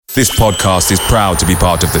This podcast is proud to be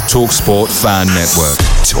part of the TalkSport Fan Network.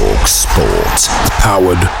 TalkSport.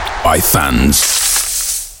 Powered by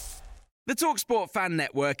fans. The TalkSport Fan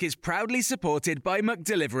Network is proudly supported by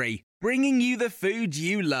McDelivery, bringing you the food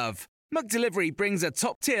you love. McDelivery brings a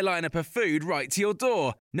top-tier lineup of food right to your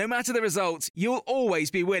door. No matter the result, you'll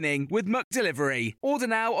always be winning with McDelivery. Order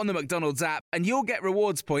now on the McDonald's app and you'll get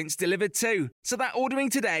rewards points delivered too. So that ordering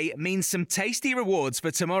today means some tasty rewards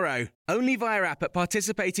for tomorrow. Only via app at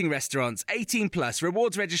participating restaurants. 18 plus.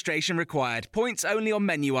 Rewards registration required. Points only on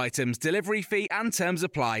menu items. Delivery fee and terms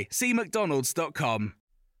apply. See mcdonalds.com.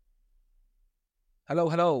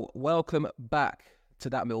 Hello. Welcome back to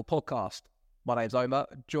That Mill podcast. My name's Omar.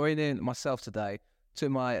 Joining myself today to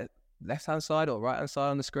my left-hand side or right-hand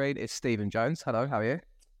side on the screen is Stephen Jones. Hello, how are you?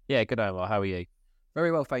 Yeah, good, Omar. How are you?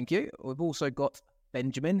 Very well, thank you. We've also got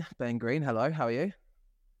Ben Green. Hello, how are you?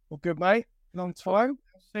 Well, good, mate. Long time.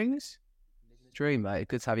 How's things? Dream, mate.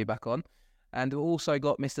 Good to have you back on. And we've also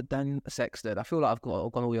got Mr. Dan Sexton. I feel like I've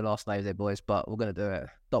gone all your last names there, boys, but we're going to do it.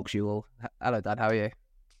 Docs you all. Hello, Dan. How are you?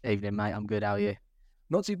 Evening, mate. I'm good. How are you?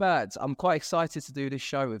 Not too bad. I'm quite excited to do this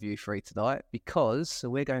show with you three tonight because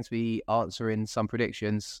we're going to be answering some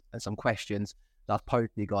predictions and some questions that I've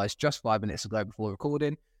posed to you guys just 5 minutes ago before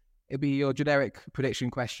recording. It'll be your generic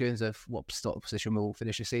prediction questions of what stock position we'll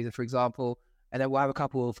finish the season, for example. And then we'll have a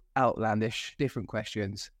couple of outlandish different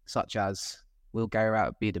questions, such as will Gary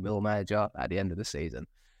Rowett be the Mill manager at the end of the season?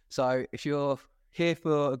 So if you're here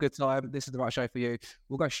for a good time, this is the right show for you.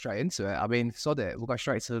 We'll go straight into it. I mean, sod it. We'll go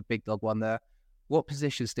straight to the big dog one there. What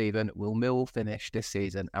position, Stephen, will Mill finish this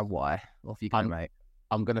season and why? Off you go, mate.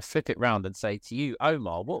 I'm going to flip it round and say to you,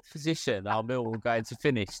 Omar, what position are Mill going to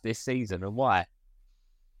finish this season and why?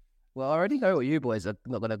 Well, I already know what you boys are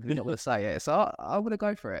not going to say it, so I'm going to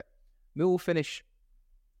go for it. Mill will finish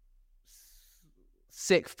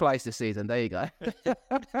 6th place this season. There you go.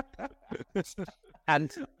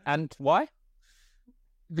 And why?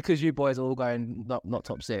 Because you boys are all going not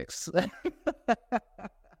top 6.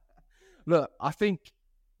 Look, I think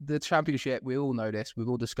the Championship, we all know this. We've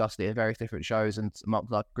all discussed it in various different shows and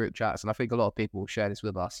amongst our group chats, and I think a lot of people will share this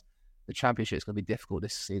with us. The Championship is going to be difficult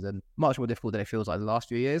this season, much more difficult than it feels like the last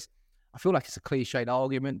few years. I feel like it's a cliched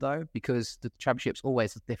argument, though, because the Championship's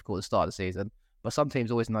always difficult at the start of the season, but some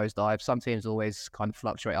teams always nosedive, some teams always kind of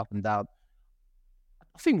fluctuate up and down.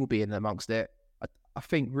 I think we'll be in amongst it. I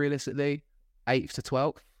think, realistically, 8th to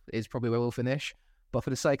 12th is probably where we'll finish. But for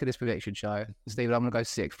the sake of this prediction show, Stephen, I'm going to go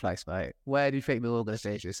 6th place, mate. Where do you think we're all going to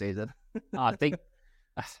finish this season? I think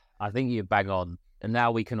you bang on. And now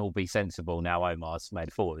we can all be sensible. Now Omar's made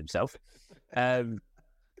a fool of himself. I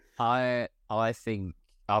think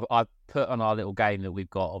I've put on our little game that we've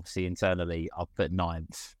got, obviously, internally, I've put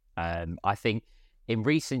 9th. I think in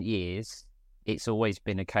recent years, it's always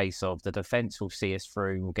been a case of the defence will see us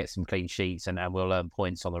through, we'll get some clean sheets, and we'll earn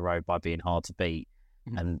points on the road by being hard to beat.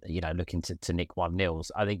 And, looking to nick 1-0.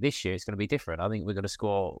 I think this year it's going to be different. I think we're going to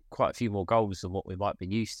score quite a few more goals than what we might be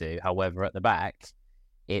used to. However, at the back,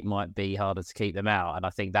 it might be harder to keep them out. And I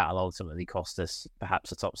think that'll ultimately cost us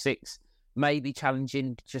perhaps a top 6. Maybe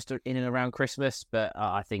challenging just in and around Christmas, but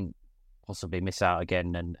I think possibly miss out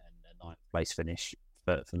again and a 9th place finish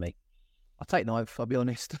for me. I'll take 9th, I'll be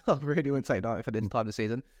honest. I really wouldn't take 9th at this time of the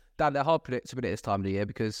season. Dan, they're hard to predict this time of the year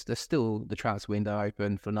because there's still the transfer window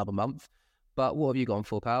open for another month. But what have you gone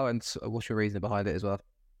for, pal? And what's your reason behind it as well?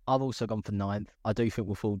 I've also gone for 9th. I do think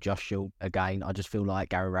we'll fall just short again. I just feel like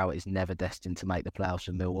Gary Rowett is never destined to make the playoffs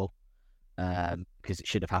for Millwall because it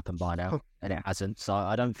should have happened by now, and it hasn't. So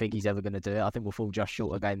I don't think he's ever going to do it. I think we'll fall just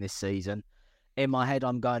short again this season. In my head,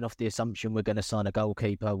 I'm going off the assumption we're going to sign a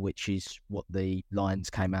goalkeeper, which is what the lines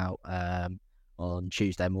came out on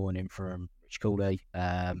Tuesday morning from Rich Cooley.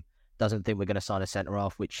 Doesn't think we're going to sign a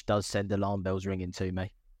centre-half, which does send alarm bells ringing to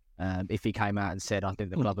me. If he came out and said, I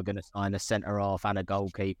think the club are going to sign a centre-half and a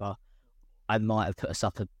goalkeeper, I might have put us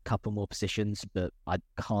up a couple more positions, but I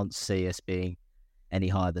can't see us being any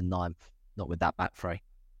higher than 9th, not with that back three.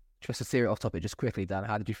 Just to steer it off topic just quickly, Dan,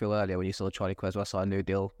 how did you feel earlier when you saw Charlie Quezwa sign a new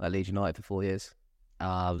deal at Leeds United for 4 years?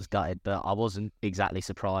 I was gutted, but I wasn't exactly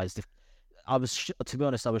surprised. To be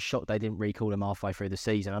honest, I was shocked they didn't recall him halfway through the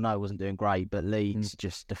season. I know it wasn't doing great, but Leeds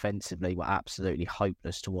just defensively were absolutely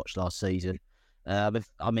hopeless to watch last season. Not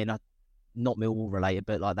Millwall related,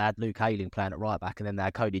 but like they had Luke Ayling playing at right back, and then they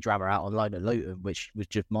had Cody Drammer out on loan at Luton, which was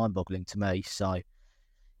just mind-boggling to me. So,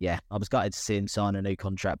 yeah, I was gutted to see him sign a new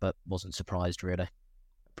contract, but wasn't surprised really.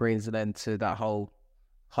 Brings an end to that whole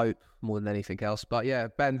hope more than anything else. But yeah,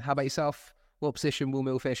 Ben, how about yourself? What position will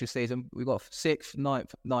Mill finish this season? We've got 6th,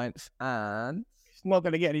 9th, and It's not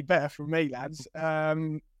going to get any better from me, lads.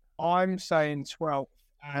 I'm saying 12th,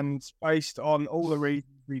 And based on all the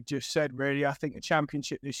reasons we've just said, really, I think the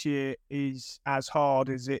Championship this year is as hard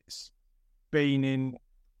as it's been in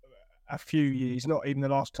a few years, not even the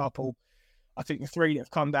last couple. I think the 3 that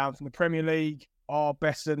have come down from the Premier League are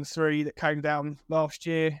better than the 3 that came down last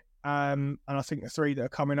year. And I think the 3 that are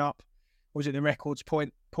coming up, was it the records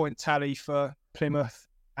point tally for Plymouth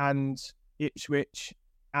and Ipswich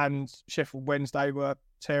and Sheffield Wednesday were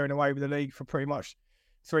tearing away with the league for pretty much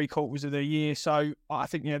 3/4 of the year. So I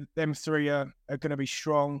think them 3 are going to be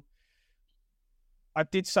strong. I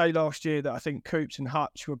did say last year that I think Coops and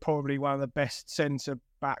Hutch were probably one of the best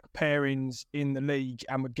centre-back pairings in the league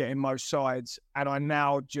and would get in most sides. And I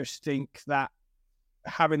now just think that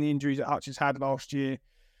having the injuries that Hutch has had last year,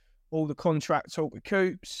 all the contract talk with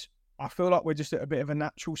Coops, I feel like we're just at a bit of a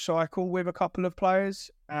natural cycle with a couple of players.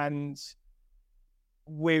 And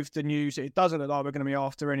with the news, it doesn't look like we're going to be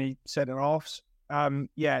after any centre-halves.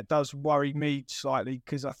 It does worry me slightly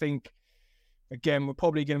because I think, again, we're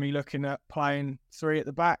probably going to be looking at playing 3 at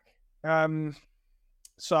the back. I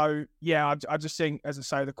just think, as I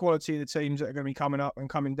say, the quality of the teams that are going to be coming up and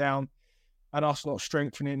coming down and us not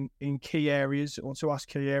strengthening in key areas, or to us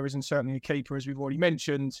key areas, and certainly a keeper, as we've already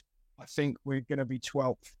mentioned, I think we're going to be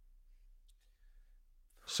 12th.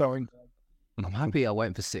 Sorry. I'm happy I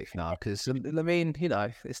went for 6th now because, I mean,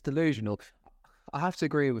 it's delusional. I have to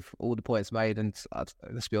agree with all the points made, and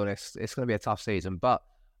let's be honest, it's going to be a tough season. But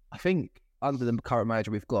I think under the current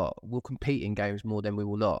manager we've got, we'll compete in games more than we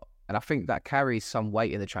will not. And I think that carries some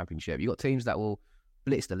weight in the Championship. You've got teams that will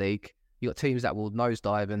blitz the league. You've got teams that will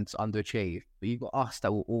nosedive and underachieve. But you've got us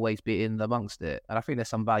that will always be in amongst it. And I think there's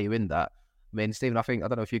some value in that. I mean, Stephen, I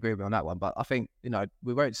don't know if you agree with me on that one, but I think,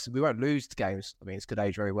 we won't lose games. I mean, it's good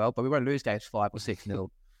age very well, but we won't lose games 5 or 6-0.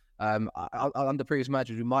 Under previous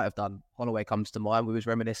managers, we might have done. Holloway comes to mind. We was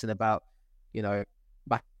reminiscing about,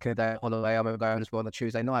 back in the day, Holloway. I remember going as well on a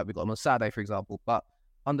Tuesday night. We got him on Saturday, for example. But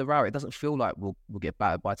under Rowett, it doesn't feel like we'll get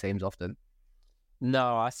battered by teams often.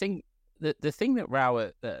 No, I think the thing that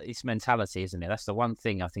Rowett, is mentality, isn't it? That's the one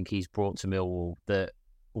thing I think he's brought to Millwall, that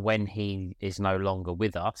when he is no longer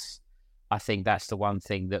with us, I think that's the one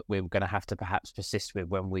thing that we're going to have to perhaps persist with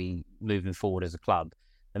when we moving forward as a club.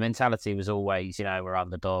 The mentality was always, we're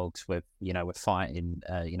underdogs, we're fighting,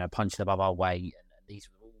 punching above our weight. And these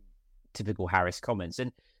were all typical Harris comments.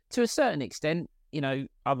 And to a certain extent,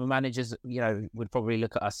 other managers, would probably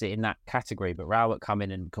look at us in that category. But Rowett come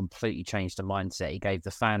in and completely changed the mindset. He gave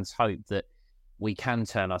the fans hope that we can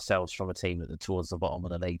turn ourselves from a team that's towards the bottom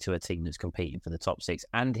of the league to a team that's competing for the top 6.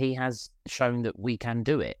 And he has shown that we can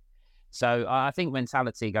do it. So I think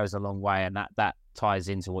mentality goes a long way, and that ties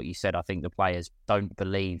into what you said. I think the players don't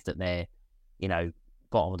believe that they're,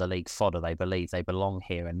 bottom of the league fodder. They believe they belong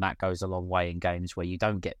here, and that goes a long way in games where you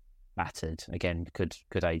don't get battered. Again, could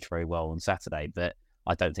age very well on Saturday, but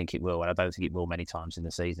I don't think it will, and I don't think it will many times in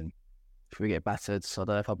the season. If we get battered, so I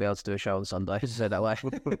don't know if I'll be able to do a show on Sunday, to say it that way.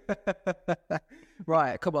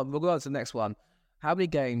 Right, come on, we'll go on to the next one. How many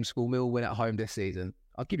games will Mill win at home this season?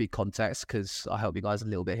 I'll give you context because I help you guys a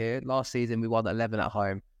little bit here. Last season, we won 11 at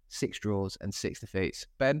home, 6 draws and 6 defeats.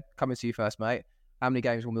 Ben, coming to you first, mate. How many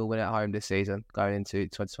games will Mill win at home this season going into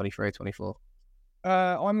 2023-24?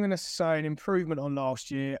 I'm going to say an improvement on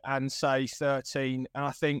last year and say 13. And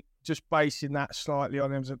I think just basing that slightly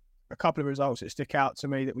on, there was a couple of results that stick out to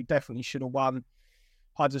me that we definitely should have won.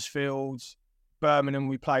 Huddersfield, Birmingham,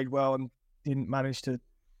 we played well and didn't manage to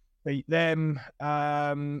beat them.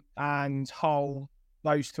 And Hull,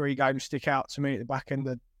 those 3 games stick out to me at the back end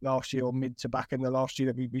of last year, or mid to back end of last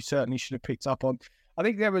year, that we certainly should have picked up on. I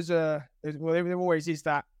think there was there always is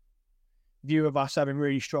that view of us having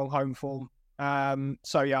really strong home form. I'm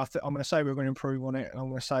going to say we're going to improve on it, and I'm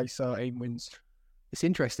going to say 13 wins. It's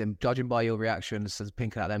interesting, judging by your reactions as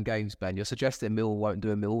pinking out them games, Ben. You're suggesting Mill won't do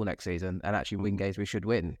a Mill next season and actually win games we should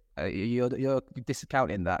win. You're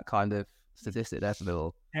discounting that kind of statistic there for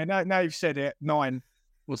Mill. Yeah, now you've said it. 9.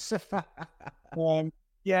 I mean,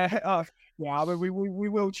 we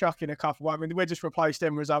will chuck in a couple. I mean, we just replaced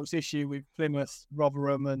them results this year with Plymouth,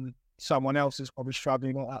 Rotherham, and someone else is probably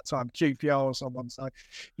struggling at that time, QPR or someone. So,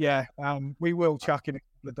 we will chuck in a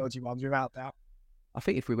couple of dodgy ones without doubt. I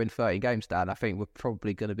think if we win 30 games, Dan, I think we're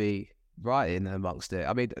probably going to be right in amongst it.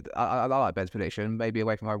 I mean, I like Ben's prediction. Maybe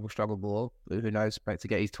away from home we'll struggle more. Who knows? To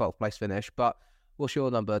get his 12th place finish. But what's your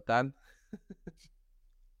number, Dan?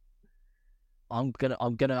 I'm gonna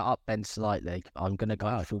up Ben slightly. I'm gonna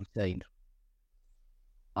go 14.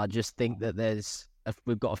 I just think that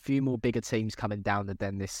we've got a few more bigger teams coming down the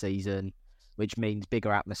den this season, which means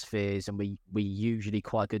bigger atmospheres, and we usually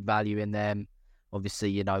quite good value in them.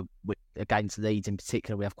 Obviously, against Leeds in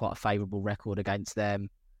particular, we have quite a favourable record against them.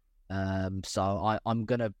 So I'm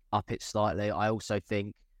going to up it slightly. I also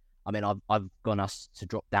think, I mean, I've gone us to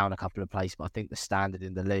drop down a couple of places, but I think the standard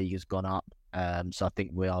in the league has gone up. So I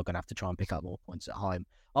think we are going to have to try and pick up more points at home.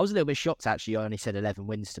 I was a little bit shocked, actually. I only said 11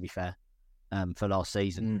 wins, to be fair, for last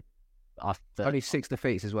season. Only 6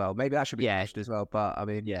 defeats as well. Maybe that should be pushed as well. But I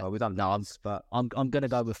mean, yeah, well, we've done that. But I'm going to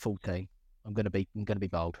go with 14. I'm going to be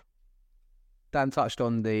bold. Dan touched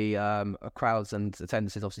on the crowds and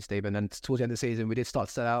attendances, obviously, Stephen. And towards the end of the season, we did start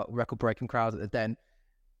to set out record-breaking crowds at the Den.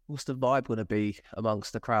 What's the vibe going to be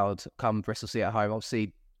amongst the crowd come Bristol City at home?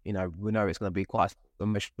 Obviously, we know it's going to be quite an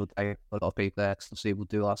emotional day for a lot of people there. Obviously, we'll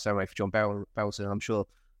do our ceremony for John Berylson, and I'm sure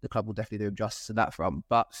the club will definitely do him justice to that front.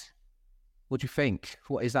 But what do you think?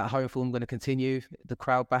 What is that home form going to continue? The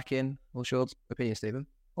crowd back in? What's your opinion, Stephen?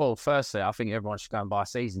 Well, firstly, I think everyone should go and buy a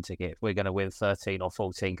season ticket if we're going to win 13 or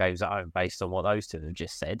 14 games at home based on what those two have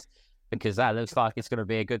just said, because that looks like it's going to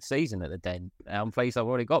be a good season at the Den. I'm pleased I've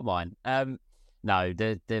already got mine. No,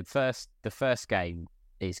 the first game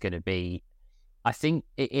is going to be, I think,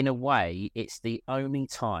 in a way, it's the only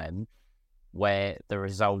time where the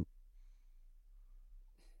result,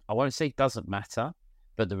 I won't say doesn't matter,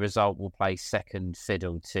 but the result will play second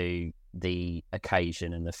fiddle to the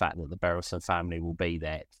occasion and the fact that the Berylson family will be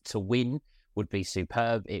there. To win would be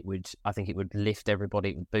superb. I think it would lift everybody,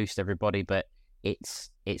 it would boost everybody, but it's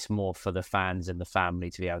more for the fans and the family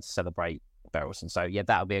to be able to celebrate Berylson. So yeah,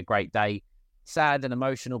 that'll be a great day. Sad and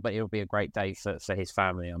emotional, but it'll be a great day for his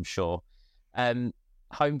family, I'm sure.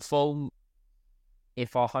 Home form,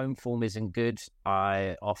 if our home form isn't good,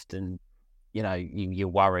 I often, you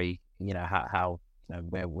worry, how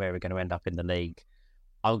where we're going to end up in the league.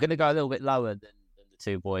 I'm going to go a little bit lower than the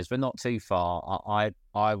two boys, but not too far.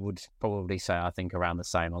 I would probably say, I think, around the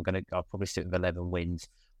same. I'll probably stick with 11 wins.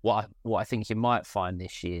 What I think you might find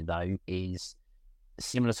this year, though, is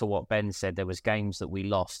similar to what Ben said. There was games that we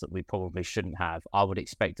lost that we probably shouldn't have. I would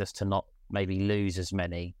expect us to not maybe lose as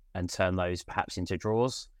many and turn those perhaps into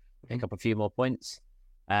draws, pick up a few more points.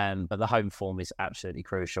 But the home form is absolutely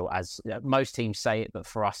crucial, as most teams say it, but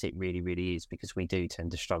for us it really, really is, because we do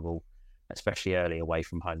tend to struggle, especially early away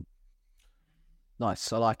from home.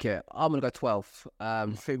 Nice, I like it. I'm going to go 12. I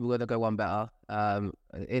think we're going to go one better. In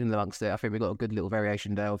and amongst it, I think we've got a good little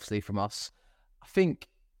variation there, obviously, from us. I think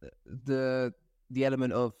the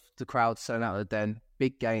element of the crowd selling out of the Den,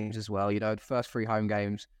 big games as well. The first 3 home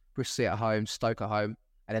games, Bristol City at home, Stoke at home,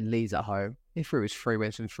 and then Leeds at home. If it was 3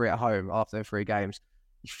 wins and 3 at home after the 3 games,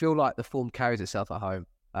 you feel like the form carries itself at home.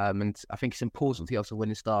 And I think it's important to get off to a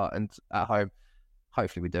winning start, and at home,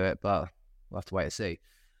 hopefully we do it, but we'll have to wait and see.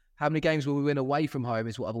 How many games will we win away from home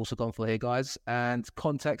is what I've also gone for here, guys. And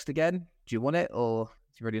context again, do you want it, or do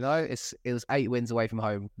you already know? It was 8 wins away from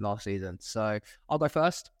home last season. So I'll go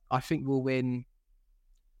first. I think we'll win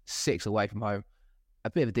 6 away from home.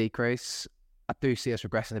 A bit of a decrease. I do see us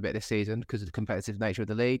regressing a bit this season because of the competitive nature of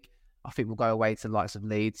the league. I think we'll go away to the likes of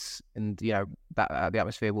Leeds, and that the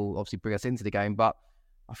atmosphere will obviously bring us into the game, but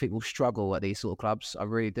I think we'll struggle at these sort of clubs. I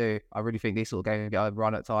really do. I really think these sort of games get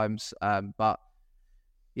overrun at times. But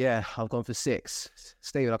yeah, I've gone for 6.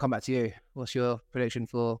 Stephen, I'll come back to you. What's your prediction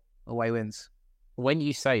for away wins? When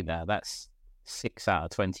you say that, that's 6 out of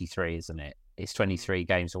 23, isn't it? It's 23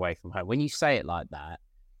 games away from home. When you say it like that,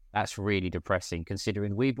 that's really depressing,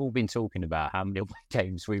 considering we've all been talking about how many away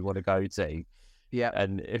games we want to go to. Yeah.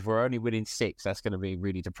 And if we're only winning 6, that's going to be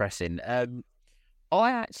really depressing.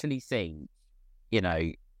 I actually think,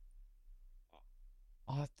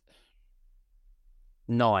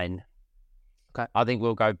 9. Okay. I think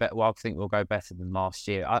we'll go better. Well, I think we'll go better than last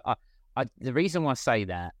year. The reason why I say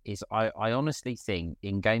that is I honestly think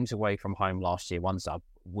in games away from home last year, ones that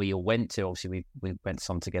we all went to, obviously we went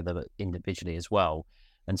some together, but individually as well,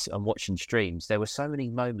 and watching streams, there were so many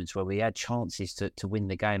moments where we had chances to win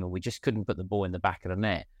the game and we just couldn't put the ball in the back of the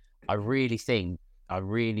net. I really think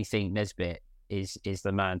Nesbitt is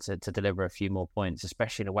the man to deliver a few more points,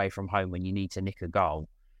 especially away from home when you need to nick a goal.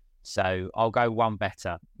 So I'll go 1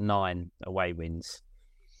 better, 9 away wins.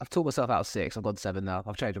 I've talked myself out of 6. I've gone 7 now.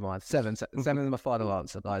 I've changed my mind. 7 is my final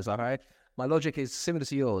answer, guys. Okay. My logic is similar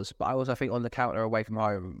to yours, but I also think on the counter away from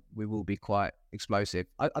home, we will be quite explosive.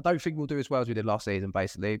 I don't think we'll do as well as we did last season,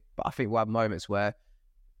 basically, but I think we'll have moments where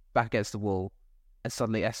back against the wall and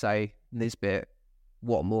suddenly SA, Nisbet,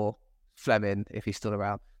 Watmore, Fleming, if he's still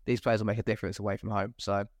around, these players will make a difference away from home.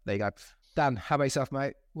 So there you go. Dan, how about yourself,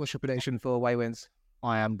 mate? What's your prediction for away wins?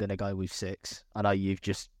 I am going to go with 6. I know you've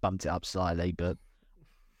just bumped it up slightly, but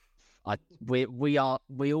we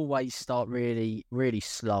always start really, really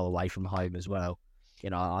slow away from home as well.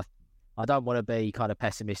 I don't want to be kind of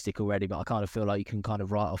pessimistic already, but I kind of feel like you can kind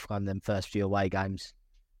of write off on them first few away games.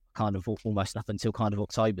 almost up until kind of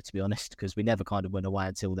October, to be honest, because we never kind of went away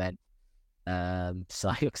until then. So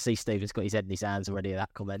I see Stephen's got his head in his hands already at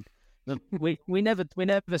that comment. But we never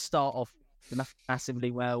start off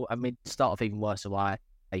massively well, and we start off even worse away.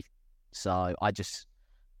 So I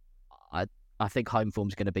think home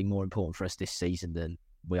form's going to be more important for us this season than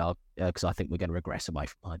we are, because I think we're going to regress away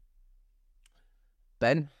from home.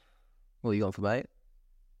 Ben, what you got for mate?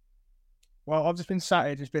 Well, I've just been sat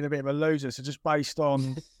here, just been a bit of a loser. So just based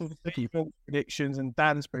on Stephen's predictions and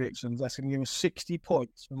Dan's predictions, that's going to give us 60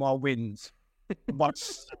 points from our wins.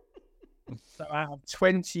 So out of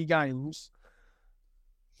 20 games,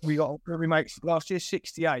 we made last year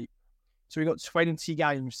 68. So we got 20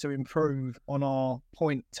 games to improve on our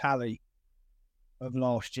point tally of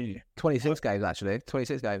last year. 26 games, actually.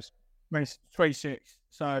 26 games. 26.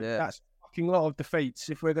 So that's a fucking lot of defeats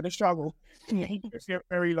if we're going to struggle. It's a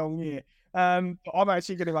very long year. But I'm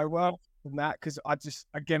actually going to go well than that, because I'm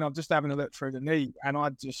just having a look through the league, and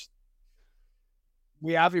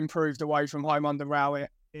we have improved away from home under Rowett.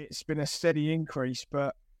 It's been a steady increase,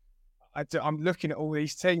 but I'm looking at all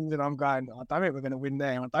these teams and I'm going, I don't think we're going to win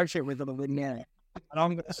there. I don't think we're going to win there. And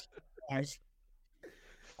I'm going to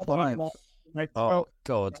Oh,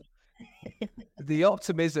 God. The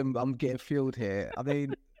optimism I'm getting fueled here. I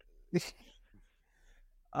mean,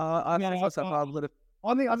 I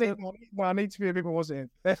need to be a bit more positive.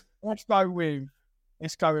 Let's go with,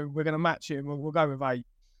 we're going to match it. We'll go with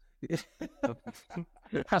 8.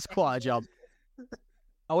 That's quite a jump.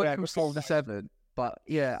 I went from 4 to 7, but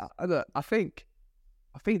yeah, look, I think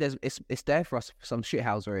it's there for us for some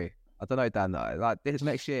shithousery. I don't know, Dan, though. Like this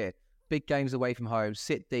next year, big games away from home,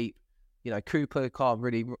 sit deep. You know, Cooper can't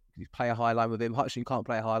really play a high line with him. Hutchinson can't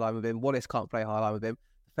play a high line with him. Wallace can't play a high line with him.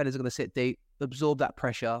 Defenders are going to sit deep, absorb that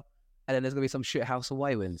pressure, and then there's going to be some shithouse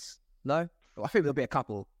away wins. No, I think there'll be a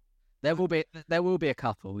couple. There will be a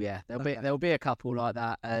couple. Yeah, there'll be a couple like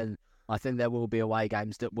that, and I think there will be away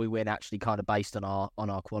games that we win actually kind of based on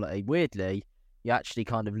our quality. Weirdly, you actually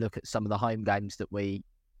kind of look at some of the home games that we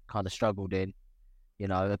kind of struggled in, you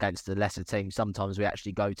know, against the lesser teams. Sometimes we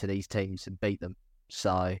actually go to these teams and beat them.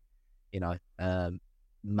 So, you know,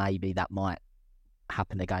 maybe that might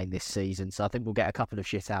happen again this season. So I think we'll get a couple of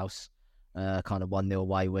shithouse kind of 1-0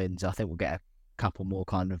 away wins. I think we'll get a couple more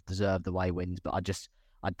kind of deserved away wins, but I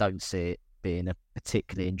don't see it being a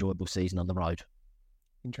particularly enjoyable season on the road.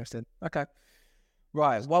 Interesting. Okay.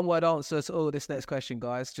 Right. One word answer to all of this next question,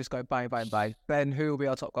 guys. Just go bang, bang, bang. Ben, who will be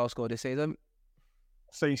our top goal scorer this season?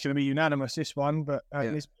 I think it's going to be unanimous, this one, but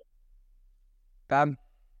Dan?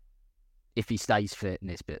 If he stays fit in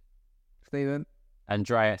this bit. Stephen?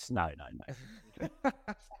 Andreas? No.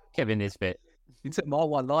 Kevin Nisbet. You took my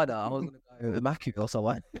one-liner. I was going to go with Mackie or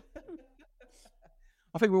someone.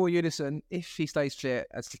 I think we're all unison. If he stays fit,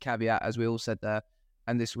 as the caveat, as we all said there,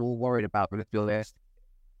 and this we're all worried about, but let's be honest,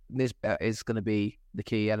 Nisbet is going to be the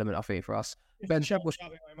key element, I think, for us. Ben, I'm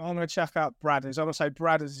going to check out Bradders. I'm going to say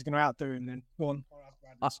Bradders is going to outdo him then. Go on.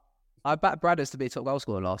 I backed Bradders to be top goal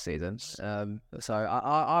scorer last season. So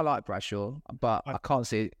I like Bradshaw, but I can't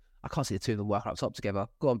see the two of them working up top together.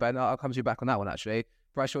 Go on, Ben. I'll come to you back on that one, actually.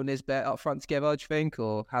 Bradshaw and Nisbet up front together, do you think?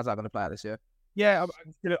 Or how's that going to play out this year? Yeah,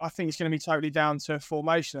 I think it's going to be totally down to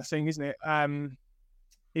formation, I think, isn't it?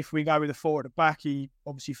 If we go with the 4 at the back, he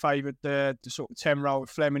obviously favoured the sort of 10 role with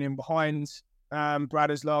Fleming in behind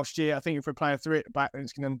Bradders last year. I think if we're playing 3 at the back, then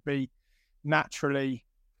it's going to be naturally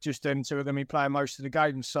just them two are going to be playing most of the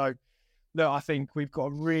games. So, look, I think we've got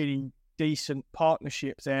a really decent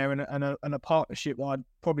partnership there and a partnership that I'd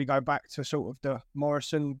probably go back to sort of the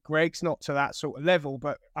Morrison-Greggs, not to that sort of level,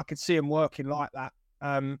 but I could see them working like that.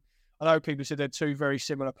 I know people said they're two very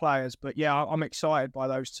similar players, but yeah, I'm excited by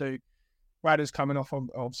those two. Bradders coming off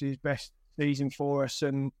obviously his best season for us,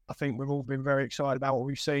 and I think we've all been very excited about what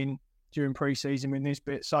we've seen during pre-season with this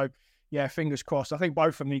bit. So yeah, fingers crossed. I think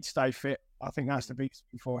both of them need to stay fit. I think that's the big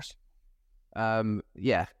thing for us.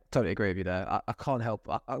 Yeah, totally agree with you there. I can't help.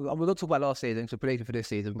 We'll not talk about last season, so predicting for this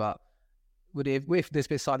season, but if this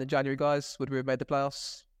bit signed in January, guys, would we have made the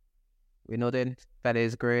playoffs? We're nodding. Ben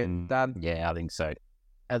is agreeing. Dan? Yeah, I think so.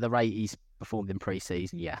 At the rate he's performed in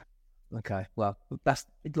pre-season, yeah. Okay, well, that's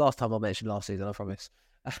the last time I mentioned last season, I promise.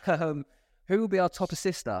 Who will be our top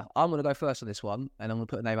assister? I'm going to go first on this one, and I'm going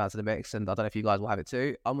to put a name out to the mix, and I don't know if you guys will have it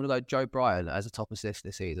too. I'm going to go Joe Bryan as a top assist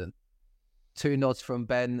this season. 2 nods from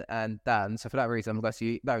Ben and Dan. So for that reason, I'm going to go to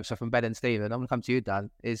you. No, so from Ben and Stephen, I'm going to come to you, Dan.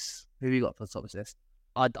 Who you got for the top assist?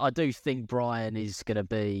 I do think Bryan is going to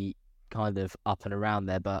be kind of up and around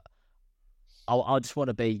there, but I just want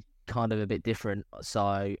to be kind of a bit different.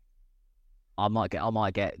 So I might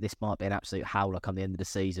get this might be an absolute howler come the end of the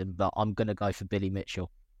season, but I'm going to go for Billy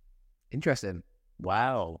Mitchell. Interesting.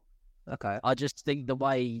 Wow. Okay. I just think the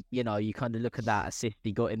way, you kind of look at that assist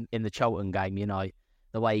he got in the Charlton game,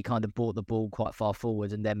 the way he kind of brought the ball quite far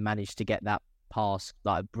forward and then managed to get that pass,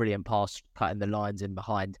 like a brilliant pass, cutting the lines in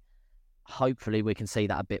behind. Hopefully we can see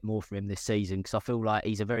that a bit more from him this season, because I feel like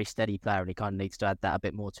he's a very steady player and he kind of needs to add that a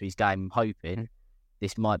bit more to his game. I'm hoping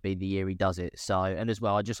this might be the year he does it. So, and as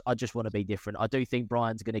well, I just want to be different. I do think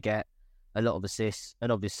Brian's going to get a lot of assists,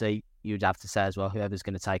 and obviously you'd have to say as well, whoever's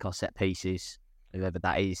going to take our set pieces, whoever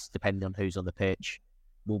that is, depending on who's on the pitch,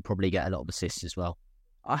 will probably get a lot of assists as well.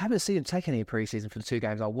 I haven't seen him take any pre-season for the 2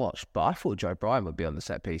 games I watched, but I thought Joe Bryan would be on the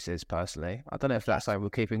set pieces personally. I don't know if that's something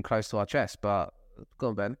we'll keep him close to our chest, but go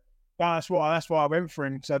on, Ben. That's why I went for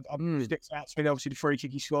him. So sticks out to me. Obviously, the free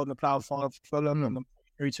kick he scored in the playoff final for Fulham, and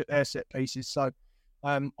he took their set pieces. So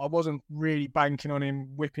I wasn't really banking on him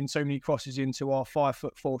whipping so many crosses into our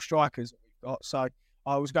 5'4" strikers that we've got. So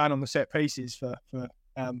I was going on the set pieces for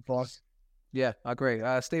Brian. Yeah, I agree.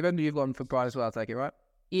 Stephen, you've gone for Brian as well, I take it, right?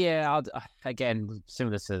 Yeah, again,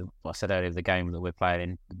 similar to what I said earlier, the game that we're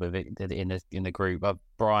playing in the group.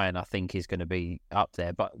 Brian, I think, is going to be up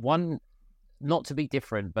there. But one, not to be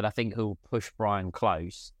different, but I think who'll push Brian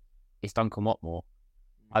close is Duncan Watmore.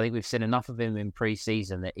 I think we've seen enough of him in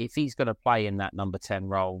pre-season that if he's going to play in that number 10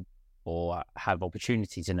 role or have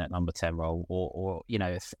opportunities in that number 10 role or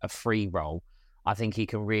a free role, I think he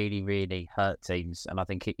can really, really hurt teams. And I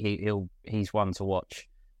think he's one to watch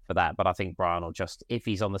for that. But I think Brian will just, if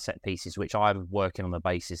he's on the set pieces, which I'm working on the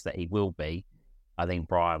basis that he will be, I think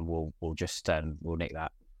Brian will just will nick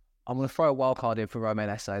that. I'm going to throw a wild card in for Romain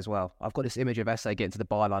Esse as well. I've got this image of Esse getting to the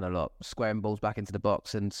byline a lot, squaring balls back into the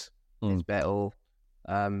box, and it's better.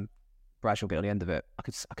 Bradshaw get on the end of it. I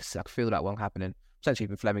could feel that one happening. Potentially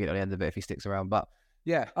even Fleming get on the end of it if he sticks around. But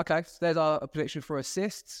yeah, okay. So there's our prediction for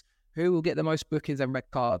assists. Who will get the most bookings and red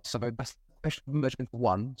cards? So that's measurement for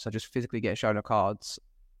 1. So just physically get shown the cards,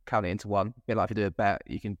 count it into 1. A bit like if you do a bet,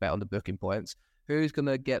 you can bet on the booking points. Who's going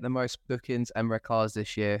to get the most bookings and red cards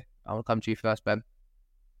this year? I want to come to you first, Ben.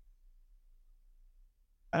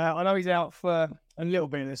 I know he's out for a little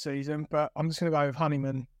bit of the season, but I'm just going to go with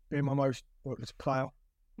Honeyman being my most booked player.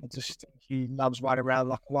 I just think he loves riding around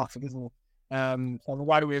like a waffle, doesn't he? So I'm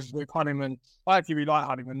away with Honeyman. I actually really like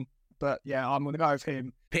Honeyman, but yeah, I'm going to go with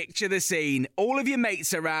him. Picture the scene. All of your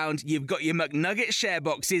mates around, you've got your McNugget share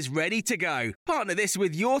boxes ready to go. Partner this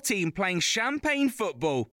with your team playing champagne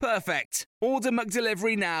football. Perfect. Order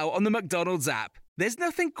McDelivery now on the McDonald's app. There's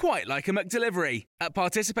nothing quite like a McDelivery. At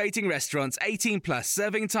participating restaurants, 18 plus,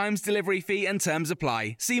 serving times, delivery fee and terms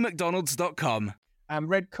apply. See mcdonalds.com.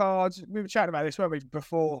 Red cards, we were chatting about this, weren't we,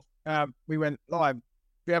 before we went live.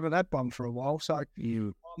 We haven't had one for a while, so I'm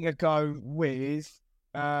going to go with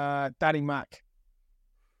Danny Mack.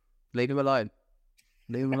 Leave him alone.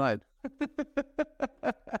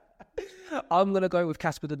 I'm going to go with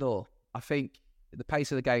Casper De Norre. I think the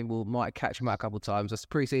pace of the game might catch him out a couple of times. The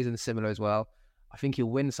pre-season is similar as well. I think he'll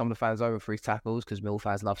win some of the fans over for his tackles because Mill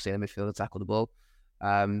fans love seeing a midfielder tackle the ball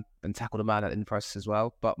and tackle the man in the process as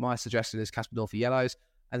well. But my suggestion is Casper De Norre for yellows,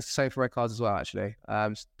 and it's the same for red cards as well, actually.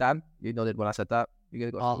 Dan, you nodded when I said that.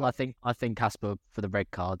 I think Casper for the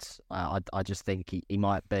red cards. I just think he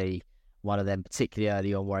might be one of them, particularly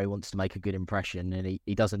early on, where he wants to make a good impression, and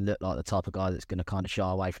he doesn't look like the type of guy that's going to kind of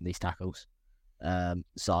shy away from these tackles.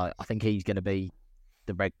 So I think he's going to be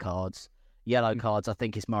the red cards. Yellow cards, I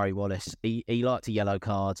think it's Murray Wallace. He liked a yellow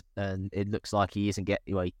card, and it looks like he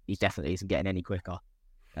definitely isn't getting any quicker.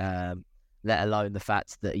 Let alone the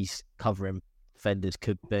fact that he's covering defenders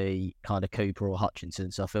could be kind of Cooper or Hutchinson.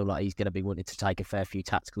 So I feel like he's going to be wanting to take a fair few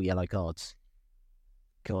tactical yellow cards.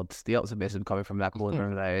 God, the optimism coming from that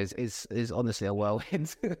corner there is honestly a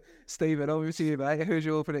whirlwind. Stephen, over to you, mate. Who's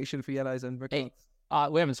your prediction for yellows and red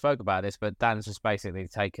cards? We haven't spoke about this, but Dan's just basically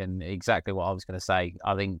taken exactly what I was going to say.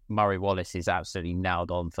 I think Murray Wallace is absolutely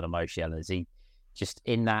nailed on for the most yellows. He just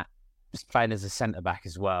in that, just playing as a centre-back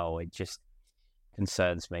as well, it just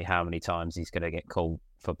concerns me how many times he's going to get called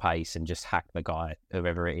for pace and just hack the guy,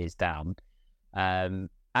 whoever it is, down. And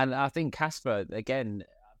I think Casper, again,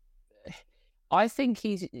 I think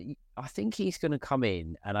he's going to come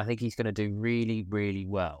in and I think he's going to do really, really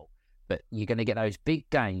well. But you're going to get those big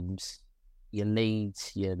games, your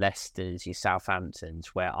Leeds, your Leicesters, your Southamptons,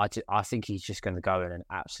 where I think he's just going to go in and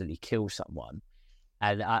absolutely kill someone,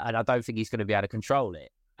 and I don't think he's going to be able to control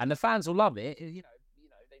it. And the fans will love it,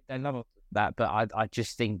 they love that. But I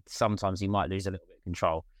just think sometimes he might lose a little bit of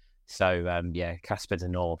control. So Casper De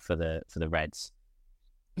Norre for the Reds.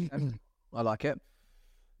 I like it.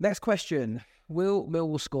 Next question: Will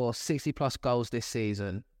Millwall score 60 plus goals this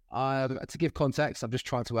season? To give context, I'm just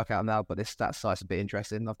trying to work out now, but this stat site's a bit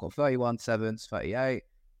interesting. I've got 31 sevens, 38,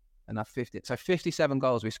 and have 57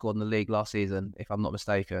 goals we scored in the league last season, if I'm not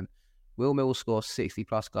mistaken. Will Millwall score 60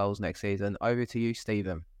 plus goals next season? Over to you,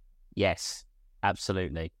 Stephen. Yes,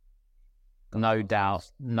 absolutely. No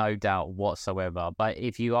doubt whatsoever. But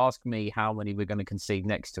if you ask me how many we're going to concede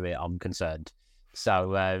next to it, I'm concerned.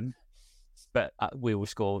 So, but we will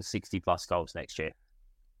score 60 plus goals next year.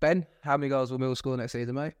 Ben, how many goals will Millwall score next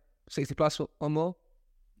season, mate? 60 plus or more?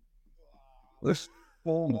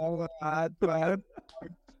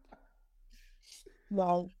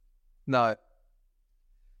 No.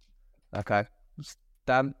 Okay.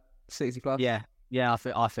 Dan, 60 plus? Yeah,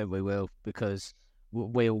 I think we will, because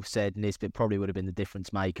we all said Nisbet probably would have been the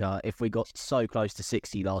difference maker. If we got so close to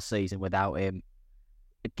 60 last season without him,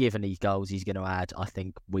 given these goals he's going to add, I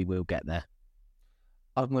think we will get there.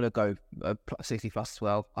 I'm going to go 60 plus as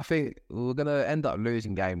well. I think we're going to end up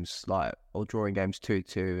losing games or drawing games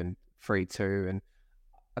 2-2 and 3-2. And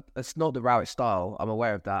it's not the Rowett style. I'm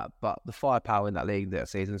aware of that. But the firepower in that league that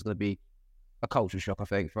season is going to be a culture shock, I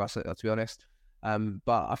think, for us, to be honest.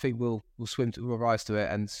 But I think we'll rise to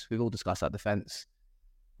it. And we've all discussed that defence.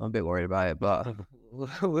 I'm a bit worried about it, but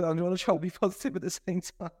I'm going to try to be positive at the same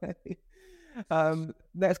time.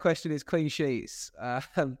 Next question is clean sheets.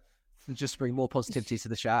 Just bring more positivity to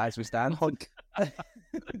the chat as we stand. How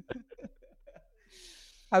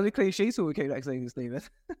many clean sheets will we keep next season, Stephen?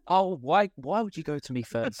 Oh, why would you go to me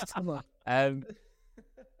first?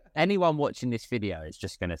 Anyone watching this video is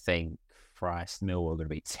just going to think, Christ, Millwall are going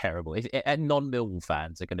to be terrible. Non-Millwall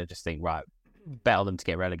fans are going to just think, right, better them to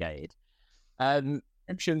get relegated.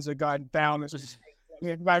 Predictions are going down.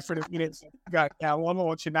 Right for the minutes going down. I'm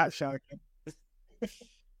watching that show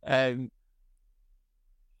again.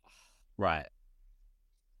 Right.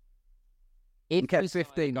 We kept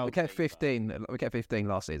 15. We kept 15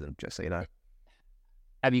 last season. Just so you know.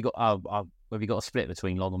 Have you got a split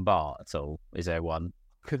between Long and Bart at all? Is there one?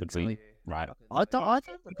 Could we? Right. I don't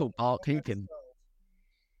recall Bart keeping.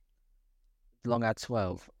 Long had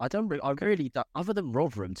 12. I really don't. Other than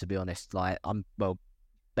Rotherham, to be honest,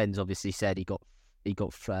 Ben's obviously said he got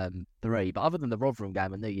 3, but other than the Rotherham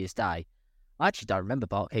game on New Year's Day, I actually don't remember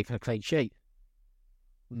Bart keeping a clean sheet.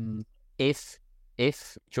 If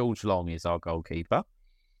George Long is our goalkeeper,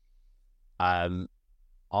 I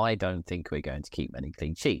don't think we're going to keep many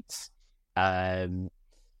clean sheets.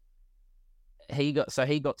 He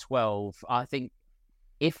got 12. I think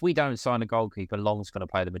if we don't sign a goalkeeper, Long's going to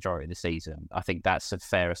play the majority of the season. I think that's a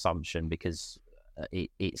fair assumption, because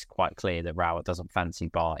it's quite clear that Rowett doesn't fancy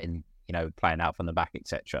Bart in, playing out from the back,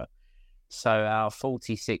 etc. So our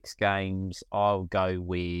 46 games, I'll go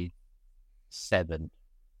with 7.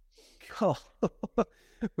 Oh,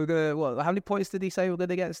 we're gonna. How many points did he say we're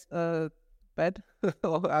gonna get, Ben,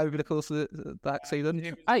 over the course of that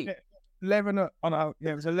season? 8. 11 it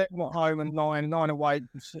was 11 at home and 9 away and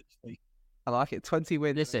 60. I like it. 20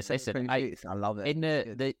 wins. Listen, 8. I love it. In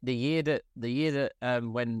the year that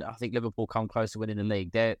when I think Liverpool come close to winning the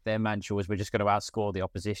league, their mantra was, we're just going to outscore the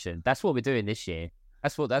opposition. That's what we're doing this year.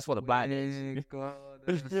 That's what the plan is.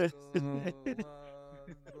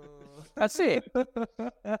 That's it.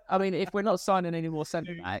 I mean, if we're not signing any more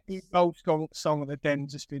centre backs, old song of the Den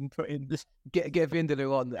just been put in. Get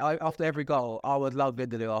Vindaloo on after every goal. I would love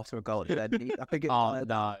Vindaloo after a goal. I think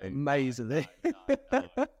it's amazing. No.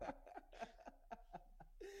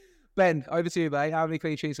 Ben, over to you, mate. How many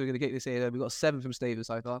clean sheets are we going to keep this year? We've got 7 from Stephen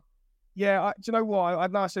so far. Yeah, do you know what? I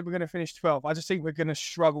know I said we're going to finish 12. I just think we're going to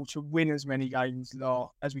struggle to win as many games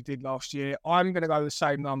as we did last year. I'm going to go the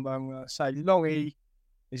same number. I'm going to say Longy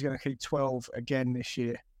is going to keep 12 again this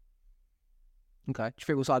year. Okay. Do you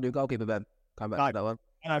think we'll sign a new goalkeeper, Ben? Come back to that one.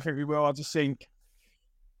 I don't think we will. I just think...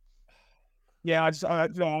 Yeah, we're just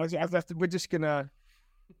going to...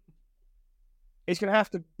 It's going to have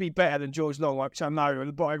to be better than George Long, which I know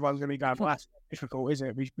everyone's going to be going, well, that's difficult,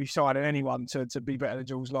 isn't it? We signing anyone to be better than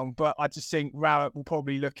George Long. But I just think Rowett will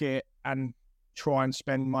probably look at it and try and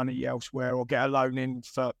spend money elsewhere or get a loan in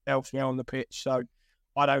for elsewhere on the pitch. So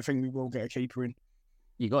I don't think we will get a keeper in.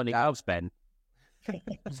 You got any else, Ben? Goal.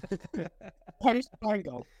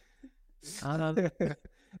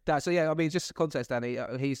 So yeah, I mean, just context, Danny.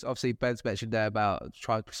 He's obviously, Ben's mentioned there about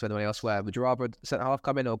trying to spend money elsewhere. Would you rather centre half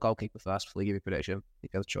come in or goalkeeper first before you give your prediction? You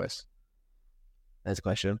have a choice. There's a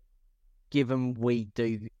question. Given we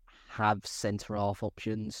do have centre half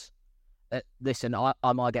options, listen,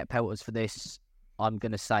 I might get pelters for this. I'm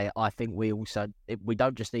going to say I think we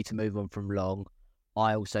don't just need to move on from Long.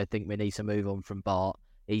 I also think we need to move on from Bart.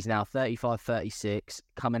 He's now 35, 36,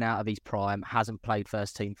 coming out of his prime, hasn't played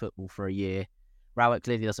first team football for a year. Rowett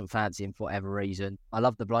clearly doesn't fancy him for whatever reason. I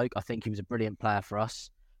love the bloke. I think he was a brilliant player for us,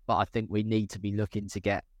 but I think we need to be looking to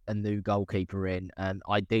get a new goalkeeper in, and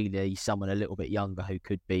ideally someone a little bit younger who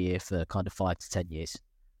could be here for kind of 5 to 10 years.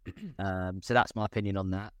 So that's my opinion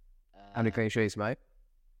on that. How many clean sheets, mate?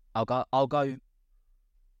 I'll go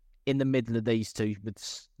in the middle of these two, with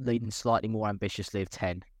leading slightly more ambitiously of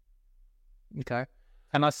 10. Okay.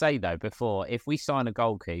 Can I say, though, before, if we sign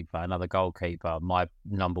another goalkeeper, my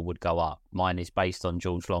number would go up. Mine is based on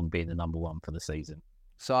George Long being the number 1 for the season.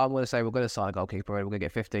 So I'm going to say we're going to sign a goalkeeper and we're going to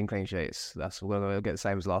get 15 clean sheets. We're going to get the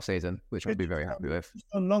same as last season, which I'd be very happy with.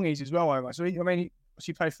 On Longies as well, Omar. So, I mean,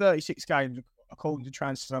 he played 36 games according to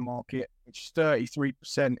Transfer Market, which is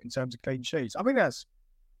 33% in terms of clean sheets. I think that's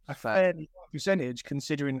a fairly high percentage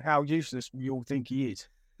considering how useless we all think he is.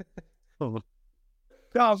 No,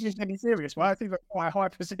 I'm just being serious, right? I think that's quite a high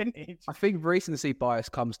percentage. I think recency bias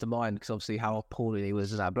comes to mind because obviously how appalling he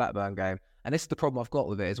was in that Blackburn game. And this is the problem I've got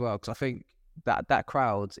with it as well, because I think that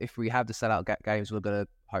crowd, if we have the sellout games we're going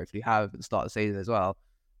to hopefully have at the start of the season as well,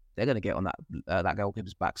 they're going to get on that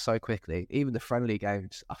goalkeeper's back so quickly. Even the friendly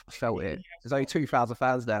games, I felt it. There's only 2,000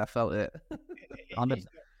 fans there, I felt it. He's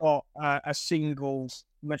got a single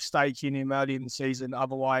mistake in him early in the season.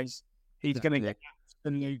 Otherwise, he's going to get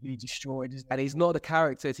absolutely destroyed. And he's not the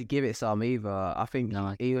character to give it some either. I think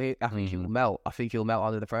he'll melt. I think he'll melt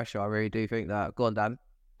under the pressure. I really do think that. Go on, Dan.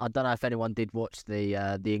 I don't know if anyone did watch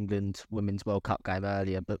the England Women's World Cup game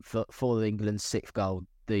earlier, but for England's 6th goal,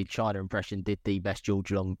 the China impression did the best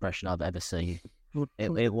George Long impression I've ever seen.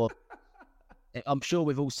 It was. I'm sure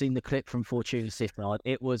we've all seen the clip from Fortuna Sittard.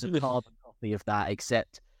 It was a carbon copy of that,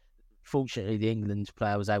 except fortunately the England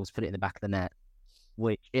player was able to put it in the back of the net,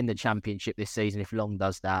 which in the Championship this season, if Long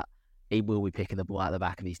does that, he will be picking the ball out of the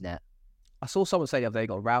back of his net. I saw someone say the other day he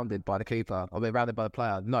got rounded by the keeper. Rounded by the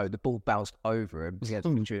player. No, the ball bounced over him. He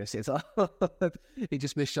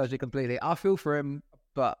just misjudged it completely. I feel for him,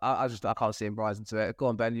 but I can't see him rising to it. Go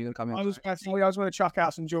on, Ben, you're going to come in. I was going to chuck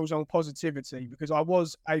out some George Long positivity because I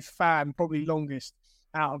was a fan, probably longest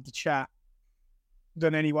out of the chat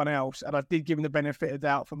than anyone else, and I did give him the benefit of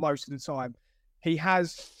doubt for most of the time. He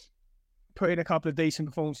has put in a couple of decent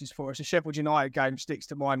performances for us. The Sheffield United game sticks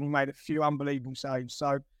to mind. He made a few unbelievable saves.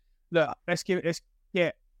 So, look, let's get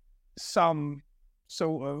some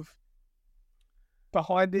sort of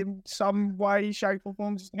behind him, some way, shape, or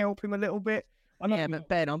form, just help him a little bit. But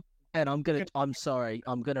Ben, I'm sorry,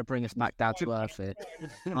 I'm gonna bring us back down to earth here.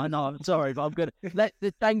 I know, I'm sorry, but I'm gonna let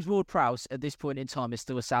the James Ward-Prowse at this point in time is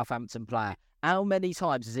still a Southampton player. How many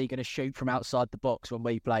times is he going to shoot from outside the box when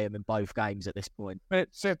we play him in both games at this point?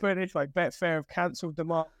 So put it this way, Betfair have cancelled the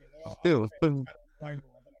market. Betfair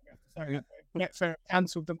have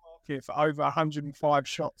cancelled the market for over 105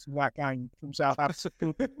 shots in that game from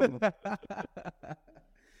Southampton.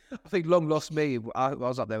 I think Long lost me. I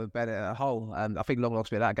was up there with Ben at a hole, and I think Long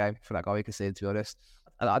lost me that game for that goal he conceded, to be honest.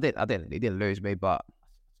 And he didn't lose me, but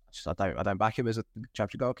I don't back him as a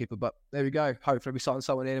championship goalkeeper. But there we go. Hopefully we sign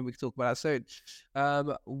someone in and we can talk about that soon.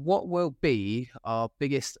 What will be our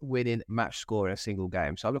biggest winning match score in a single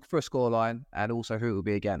game? So I'm looking for a scoreline and also who it will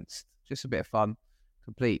be against. Just a bit of fun.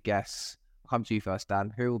 Complete guess. I'll come to you first,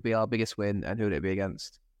 Dan. Who will be our biggest win and who will it be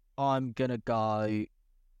against? I'm going to go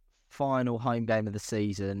final home game of the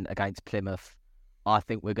season against Plymouth. I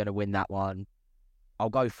think we're going to win that one. I'll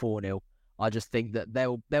go 4-0. I just think that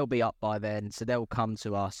they'll be up by then, so they'll come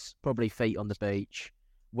to us, probably feet on the beach.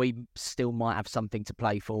 We still might have something to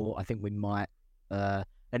play for. I think we might. And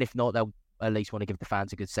if not, they'll at least want to give the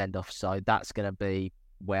fans a good send-off. So that's going to be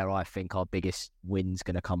where I think our biggest win's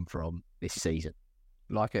going to come from this season.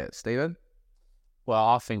 Like it. Stephen? Well,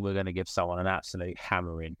 I think we're going to give someone an absolute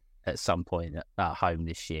hammering at some point at home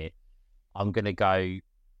this year. I'm going to go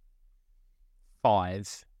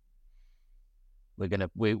 5. I can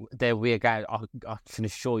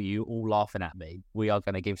assure you, all laughing at me, we are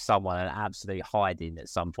going to give someone an absolute hiding at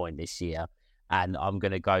some point this year. And I'm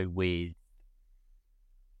going to go with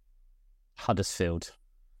Huddersfield.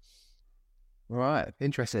 Right,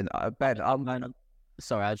 interesting. Ben,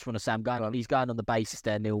 sorry, I just want to say he's going on the basis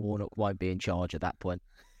there Neil Warnock won't be in charge at that point.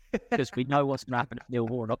 Because we know what's going to happen if Neil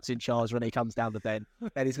Warnock's in charge when he comes down the bench.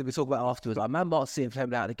 And he's going to be talking about afterwards. I man-marked seeing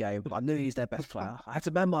him out of the game, but I knew he's their best player. I had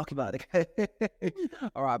to man-mark him out of the game.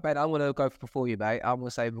 All right, Ben, I'm going to go before you, mate. I'm going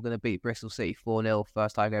to say we're going to beat Bristol City 4-0,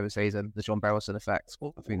 first time game of the season. The John Berylson effect. I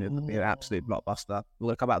think it'll be an absolute blockbuster. We're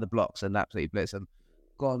going to come out of the blocks and absolutely blitz them.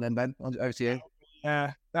 Go on then, Ben. Over to you.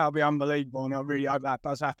 Yeah, that'll be unbelievable, and I really hope that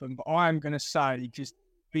does happen. But I'm going to say, just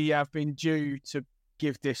we have been due to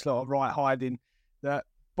give this lot a right hiding, that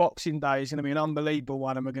Boxing Day is going to be an unbelievable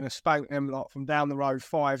one, and we're going to spank them lot from down the road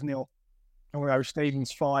 5-0. And we'll go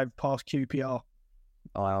Stevens 5 past QPR.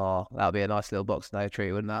 Oh, that'll be a nice little Boxing Day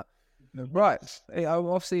treat, wouldn't that? Right.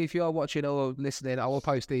 Obviously, if you are watching or listening, I will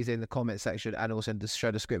post these in the comment section and also in the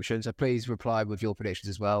show description. So please reply with your predictions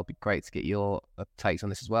as well. It'd be great to get your takes on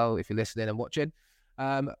this as well if you're listening and watching.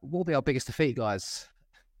 What will be our biggest defeat, guys?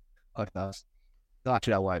 Podcast. No,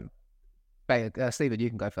 actually, I won't. Stephen, you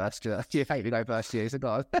can go first. Do you hate me go first? So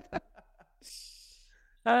go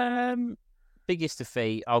on. Biggest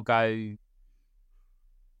defeat, I'll go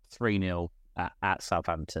 3-0 at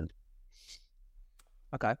Southampton.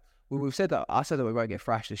 Okay. Well, we've said that. I said that we won't get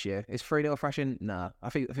thrashed this year. Is 3-0 thrashing? No. I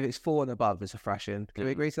think if it's 4 and above, it's a thrashing. Can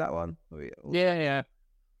we agree to that one? Yeah.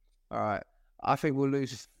 All right. I think we'll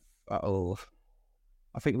lose. I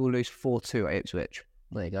think we'll lose 4-2 at Ipswich.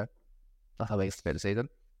 There you go. That's how it's the season.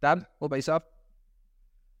 Dan, what about yourself?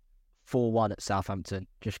 4-1 at Southampton,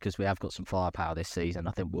 just because we have got some firepower this season.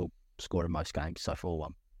 I think we'll score in most games, so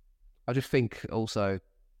 4-1. I just think also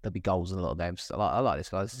there'll be goals in a lot of games. I like this,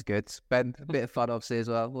 guys. This is good. Ben, a bit of fun, obviously, as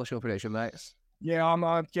well. What's your prediction, mate? Yeah,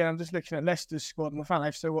 I'm just looking at Leicester's squad, and I think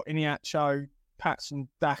they've still got Iniacho, Patson,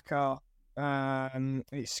 Daka.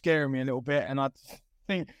 It's scaring me a little bit, and I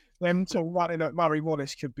think them sort of running at Murray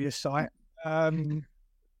Wallace could be a sight. I'm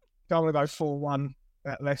going to go 4-1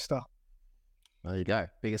 at Leicester. There you go.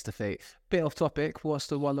 Biggest defeat. Bit off topic. What's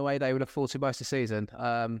the one away day we look forward to most this season?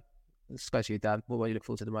 Especially Dan. What you look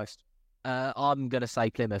forward to the most? I'm going to say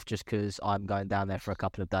Plymouth just because I'm going down there for a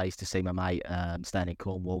couple of days to see my mate staying in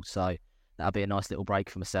Cornwall. So that'll be a nice little break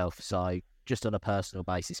for myself. So just on a personal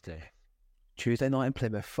basis, Plymouth. Tuesday night in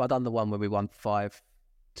Plymouth. I done the one where we won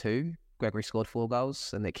 5-2. Gregory scored 4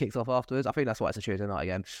 goals and it kicked off afterwards. I think that's why it's a Tuesday night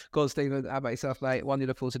again. Go on, Stephen. How about yourself, mate? One you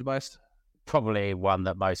look forward to the most? Probably one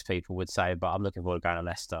that most people would say, but I'm looking forward to going to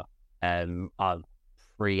Leicester. I've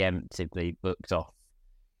preemptively booked off.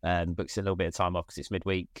 Booked a little bit of time off because it's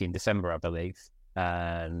midweek in December, I believe.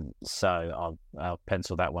 So I'll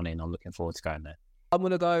pencil that one in. I'm looking forward to going there. I'm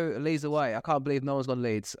going to go Leeds away. I can't believe no one's gone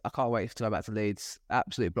Leeds. I can't wait to go back to Leeds.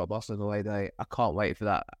 Absolute blockbuster on the way day. I can't wait for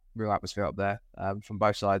that real atmosphere up there from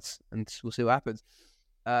both sides, and we'll see what happens.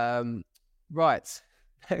 Right,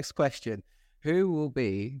 next question. Who will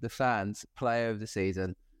be the fans' player of the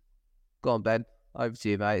season? Go on, Ben. Over to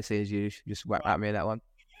you, mate. It seems you just whacked at me in that one.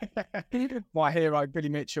 My hero, Billy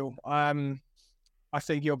Mitchell. I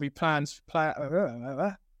think he'll be fans player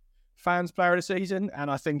of the season,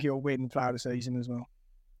 and I think he'll win player of the season as well.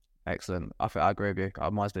 Excellent. I think I agree with you.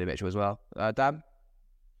 Mine's Billy Mitchell as well. Dan?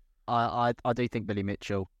 I do think Billy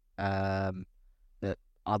Mitchell. That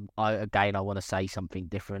I want to say something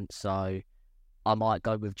different, so I might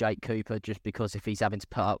go with Jake Cooper just because if he's having to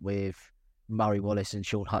put up with Murray Wallace and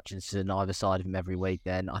Sean Hutchinson either side of him every week,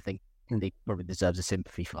 then I think he probably deserves a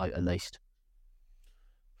sympathy vote at least.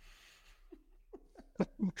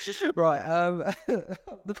 Right.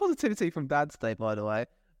 The positivity from Dan today, by the way.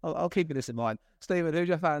 I'll keep this in mind. Stephen, who's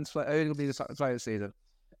your fans? Who's going to be the player of the season?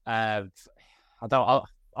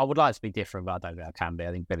 I would like to be different, but I don't think I can be.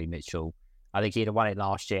 I think Billy Mitchell. I think he'd have won it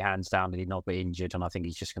last year, hands down, and he'd not be injured, and I think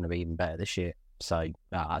he's just going to be even better this year. So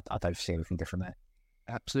I don't see anything different there.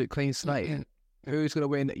 Absolute clean slate. Who's going to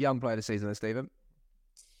win Young Player of the Season, then, Stephen?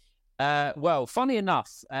 Well, funny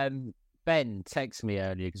enough, Ben texted me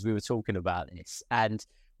earlier because we were talking about this, and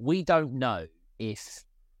we don't know if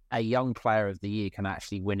a Young Player of the Year can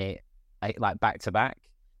actually win it like back to back.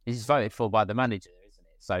 This is voted for by the manager, isn't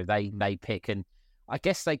it? So they pick, and I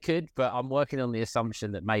guess they could, but I'm working on the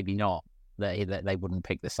assumption that maybe not, that they wouldn't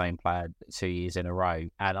pick the same player 2 years in a row.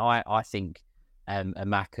 And I think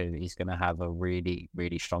Amaku is going to have a really,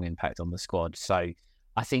 really strong impact on the squad. So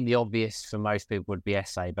I think the obvious for most people would be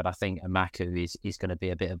SA, but I think Amaku is going to be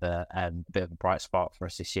a bit of a bright spot for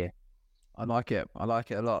us this year. I like it. I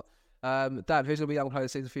like it a lot. Dan, who's going to be Young Player of the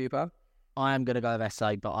Season for you, pal? I am going to go with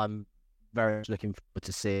SA, but I'm very much looking forward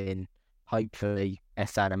to seeing, hopefully,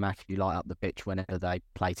 SA and Amaku light up the pitch whenever they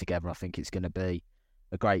play together. I think it's going to be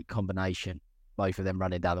a great combination, both of them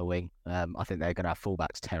running down the wing. I think they're going to have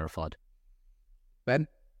fullbacks terrified. Ben?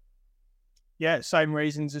 Yeah, same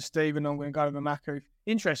reasons as Stephen. I'm going to go with Amaku.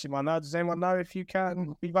 Interesting one, though. Does anyone know if you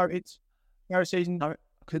can be voted player of the season? No, I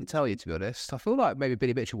couldn't tell you, to be honest. I feel like maybe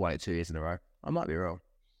Billy Mitchell won it 2 years in a row. I might be wrong.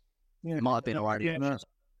 Yeah, It might have been alright. Yeah,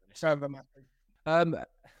 so Amaku. And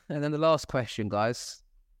then the last question, guys.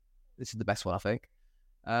 This is the best one, I think.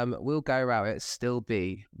 Will Gary Rowett still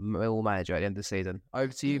be Millwall manager at the end of the season?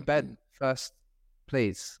 Over to you, Ben. First,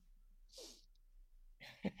 please.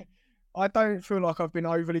 I don't feel like I've been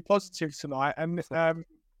overly positive tonight, and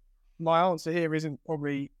my answer here isn't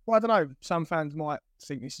probably. Well, I don't know. Some fans might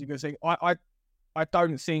think this is a good thing. I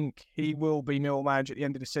don't think he will be Millwall manager at the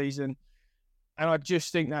end of the season, and I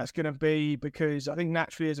just think that's going to be because I think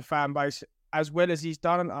naturally as a fan base, as well as he's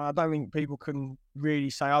done, and I don't think people can really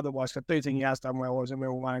say otherwise. I do think he has done well as a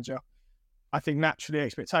Millwall manager. I think naturally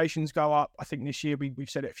expectations go up. I think this year, we've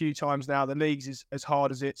said it a few times now, the league's is as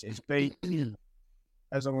hard as it's been,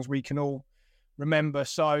 as long as we can all remember.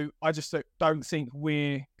 So I just don't think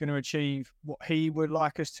we're going to achieve what he would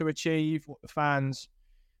like us to achieve, what the fans,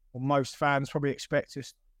 or most fans probably expect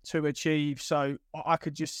us to achieve. So I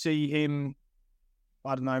could just see him,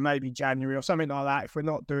 I don't know, maybe January or something like that, if we're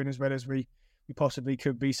not doing as well as we possibly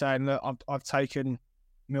could be, saying that I've taken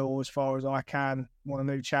Millwall as far as I can, want a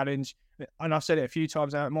new challenge. And I've said it a few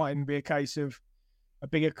times now, it might even be a case of a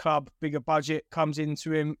bigger club, bigger budget comes in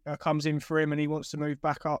for him, and he wants to move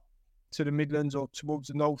back up to the Midlands or towards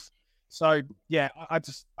the north. So yeah, I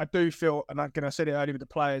do feel, and I said it earlier with the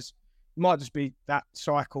players, it might just be that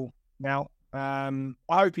cycle now. I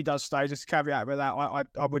hope he does stay. Just a caveat with that,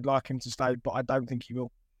 I would like him to stay, but I don't think he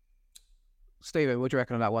will. Stephen, what do you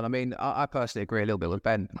reckon on that one? I mean, I personally agree a little bit with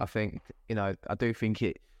Ben. I think, I don't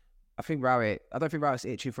think Rowett's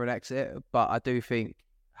itching for an exit, but I do think,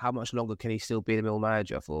 how much longer can he still be the Millwall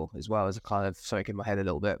manager for, as well, as a kind of something in my head a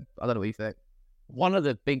little bit. I don't know what you think. One of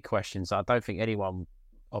the big questions I don't think anyone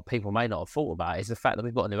or people may not have thought about is the fact that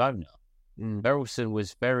we've got a new owner. Berylson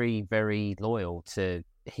was very, very loyal to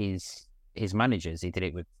his managers. He did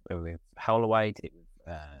it with Holloway, did it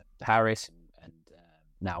with Harris, and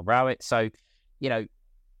now Rowett. So,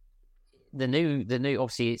 the new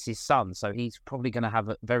obviously it's his son, so he's probably going to have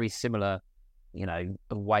a very similar,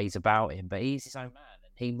 ways about him. But he's his own man,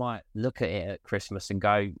 and he might look at it at Christmas and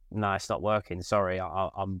go, "No, it's not working. Sorry,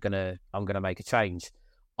 I'm gonna make a change."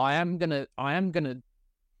 I am gonna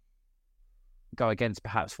go against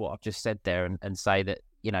perhaps what I've just said there and say that,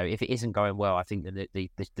 if it isn't going well, I think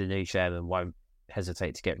the new chairman won't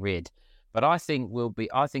hesitate to get rid. But I think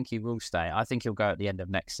he will stay. I think he'll go at the end of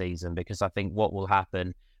next season, because I think what will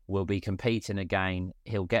happen, we'll be competing again.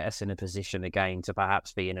 He'll get us in a position again to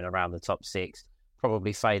perhaps be in and around the top 6,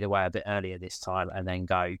 probably fade away a bit earlier this time, and then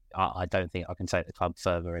go, I don't think I can take the club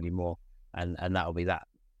further anymore. And that'll be that.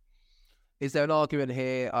 Is there an argument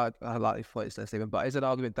here? I like your points there, Stephen, but is there an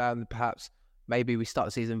argument down perhaps maybe we start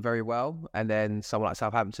the season very well and then someone like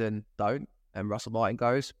Southampton don't, and Russell Martin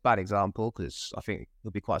goes? Bad example, because I think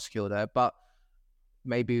he'll be quite secure there. But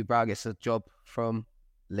maybe Brown gets a job from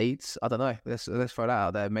Leeds. I don't know. Let's throw that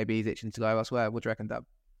out there. Maybe he's itching to go elsewhere. What do you reckon, Dab?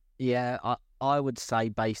 Yeah, I would say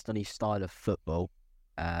based on his style of football,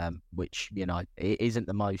 which, it isn't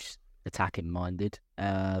the most attacking minded.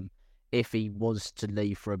 If he was to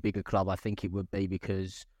leave for a bigger club, I think it would be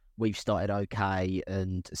because we've started okay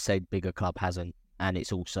and said bigger club hasn't, and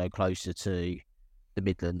it's also closer to the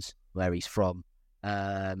Midlands where he's from.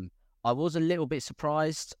 I was a little bit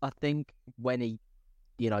surprised, I think, when he,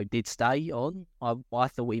 did stay on. I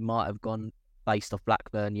thought he might have gone based off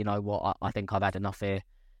Blackburn. You know what? I think I've had enough here.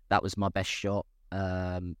 That was my best shot.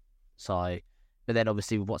 But then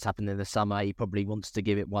obviously with what's happened in the summer, he probably wants to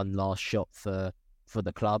give it one last shot for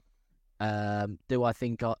the club. Do I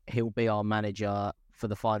think he'll be our manager for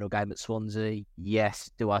the final game at Swansea?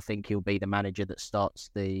 Yes. Do I think he'll be the manager that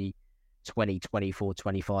starts the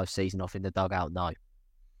 2024-25 season off in the dugout? No.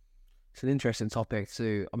 It's an interesting topic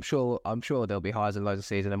too. I'm sure there'll be highs and lows of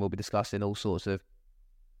season, and we'll be discussing all sorts of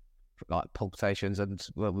palpitations and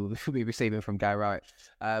we'll be receiving from Gary Rowett.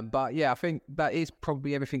 But yeah, I think that is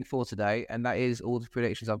probably everything for today, and that is all the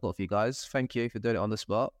predictions I've got for you guys. Thank you for doing it on the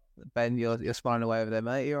spot. Ben, you're smiling away over there,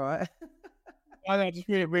 mate. You all right? I just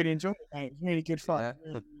really enjoyed it, mate. It's really good fun.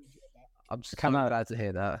 Yeah. I'm just glad to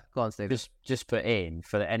hear that. Go on, Steve. Just put in,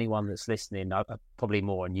 for anyone that's listening, probably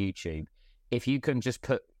more on YouTube, if you can just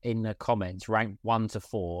put in the comments, rank 1 to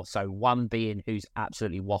 4, so 1 being who's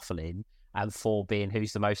absolutely waffling and 4 being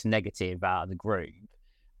who's the most negative out of the group,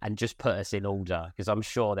 and just put us in order, because I'm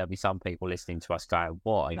sure there'll be some people listening to us going,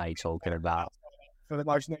 what are they talking about? For the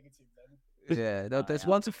most negative, then. Yeah, there's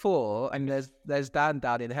 1 to 4, and there's Dan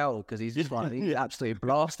down in hell, because he's just he's absolutely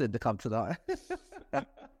blasted to come tonight.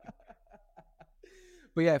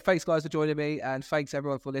 But yeah, thanks guys for joining me, and thanks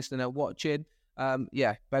everyone for listening and watching. Ben,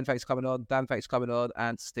 thanks for coming on. Dan, thanks for coming on.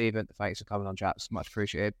 And Stephen, thanks for coming on, chaps. Much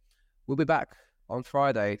appreciated. We'll be back on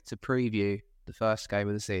Friday to preview the first game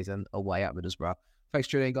of the season away at Middlesbrough. Thanks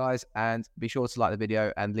for tuning in, guys, and be sure to like the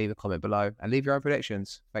video and leave a comment below and leave your own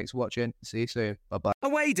predictions. Thanks for watching. See you soon. Bye-bye.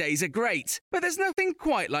 Away days are great, but there's nothing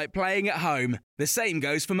quite like playing at home. The same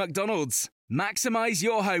goes for McDonald's. Maximise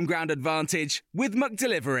your home ground advantage with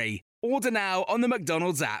McDelivery. Order now on the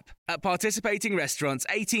McDonald's app. At participating restaurants,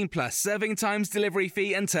 18 plus, serving times, delivery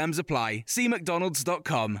fee and terms apply. See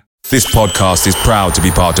mcdonalds.com. This podcast is proud to be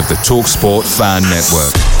part of the TalkSport Fan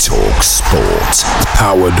Network. TalkSport.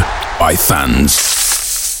 Powered by fans.